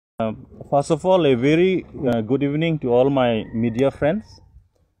First of all, a very good evening to all my media friends.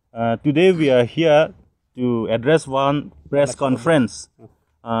 Today we are here to address one press conference,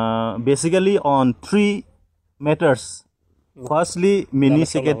 basically on three matters. Firstly, mini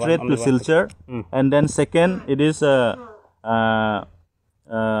secretariat to Silchar, and then second, it is Team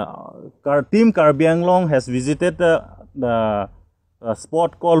Karbi Anglong has visited the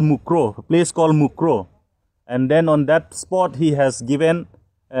spot called Mukro, place called Mukro, and then on that spot he has given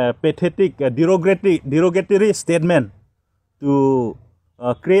a pathetic, derogatory statement to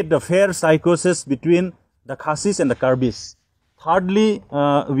create the fair psychosis between the Khasis and the Karbis. Thirdly,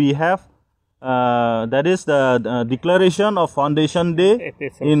 we have that is the declaration of Foundation Day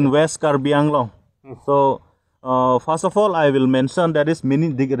in West Karbi Anglong. So, first of all, I will mention that is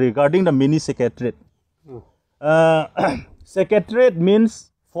regarding the mini secretariat. Secretariat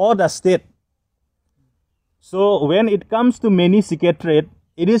means for the state. So, when it comes to mini secretariat,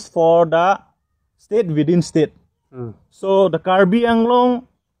 it is for the state within state. So, the Karbi Anglong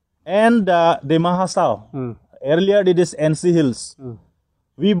and the Demahasao, earlier it is NC Hills.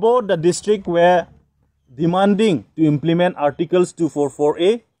 We both the district were demanding to implement Articles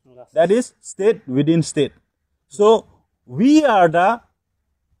 244A, that is state within state. So, we are the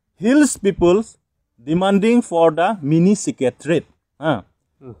hills peoples demanding for the mini secretariat.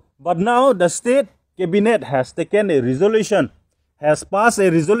 But now the state cabinet has taken a resolution, has passed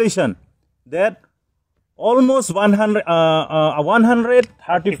a resolution that almost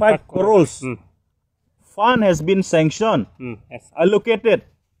 135 crores fund has been sanctioned, allocated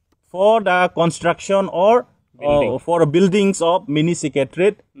for the construction or for buildings of mini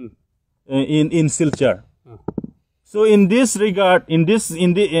secretariat in Silchar. So in this regard, in this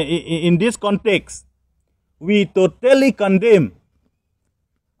context, we totally condemn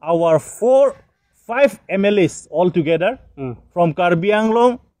our 5 MLAs altogether from Karbi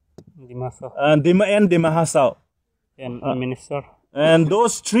Anglong and Demahasao and Minister. And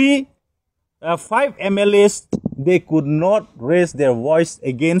those 5 MLAs, they could not raise their voice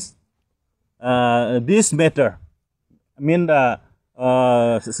against this matter. I mean, the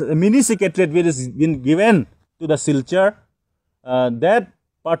mini secretariat which has been given to the Silchar, that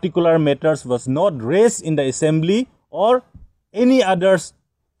particular matters was not raised in the assembly or any others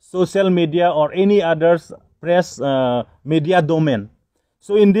social media or any others press media domain.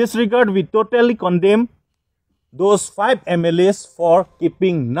 So in this regard, we totally condemn those 5 MLAs for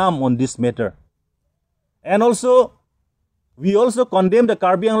keeping numb on this matter. And also, we also condemn the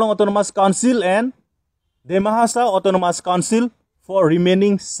Karbi Anglong Autonomous Council and Demahasao Autonomous Council for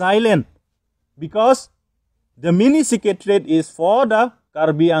remaining silent, because the mini secretariat is for the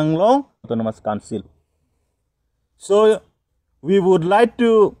Karbi Anglong Autonomous Council. So, we would like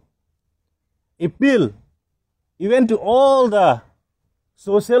to appeal even to all the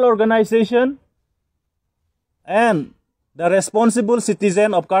social organization and the responsible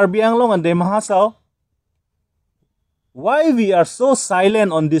citizen of Karbi Anglong and Demahasao, why we are so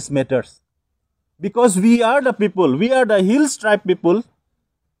silent on these matters. Because we are the people, we are the Hills tribe people,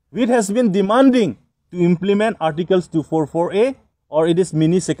 which has been demanding to implement Articles 244A, or it is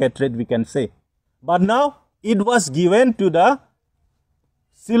mini secretariat we can say. But now it was given to the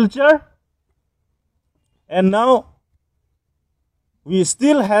Silchar, and now we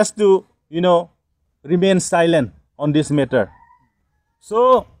still has to, remain silent on this matter.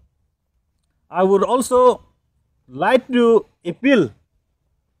 So, I would also like to appeal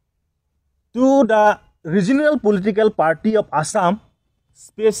to the regional political party of Assam,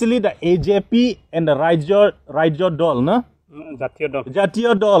 especially the AJP and the Rajya Dol, no?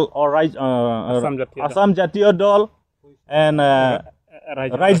 Jatiya Dol or Assam Jatiya Dol and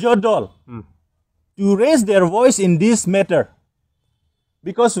Rajya Dol to raise their voice in this matter.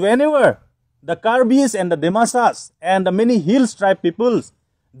 Because whenever the Karbis and the Demasas and the many Hills tribe peoples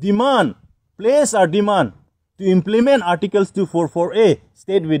place our demand to implement Articles 244A,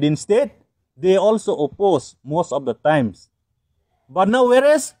 state within state, they also oppose most of the times. But now,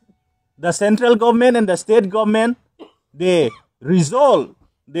 whereas the central government and the state government, they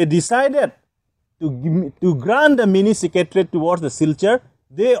decided to grant the mini secretariat towards the Silchar,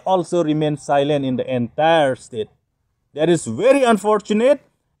 they also remain silent in the entire state. That is very unfortunate,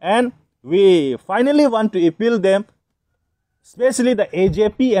 and we finally want to appeal them, especially the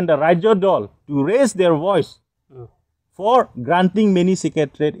AJP and the Rajya Dol, to raise their voice for granting mini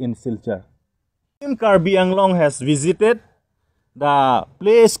secretariat in Silchar. Team Karbi Anglong has visited the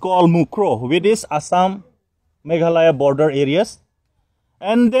place called Mukro, which is Assam Meghalaya border areas,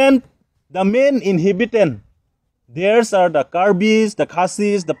 and then the main inhabitant Theirs are the Karbis, the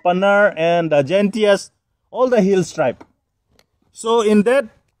Khasis, the Panar, and the Jaintias, all the Hills tribe. So in that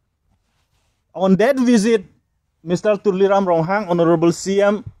on that visit, Mr. Tuliram Ronghang, Honorable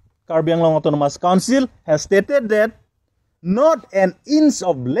CM, Karbi Anglong Autonomous Council, has stated that not an inch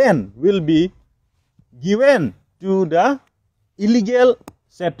of land will be given to the illegal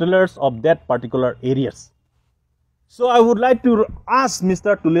settlers of that particular areas. So I would like to ask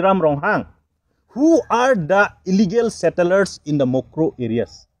Mr. Tuliram Ronghang, who are the illegal settlers in the Mokro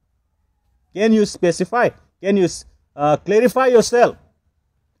areas? Can you specify? Can you clarify yourself?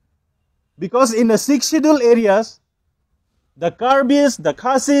 Because in the 6 scheduled areas, the Karbis, the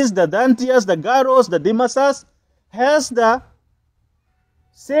Khasis, the Dantias, the Garos, the Dimasas has the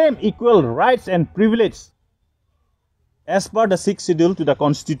same equal rights and privileges as per the 6th schedule to the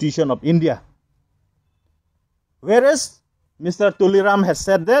Constitution of India. Whereas Mr. Tuliram has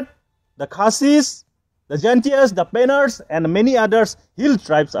said that the Khasis, the Jantias, the Peners, and many others hill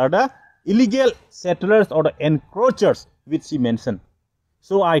tribes are the illegal settlers or the encroachers which he mentioned.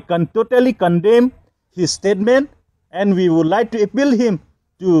 So I can totally condemn his statement, and we would like to appeal him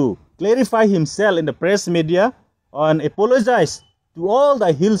to clarify himself in the press media and apologize to all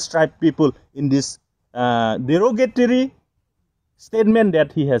the hill tribe people in this derogatory statement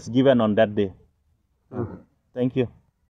that he has given on that day. Thank you.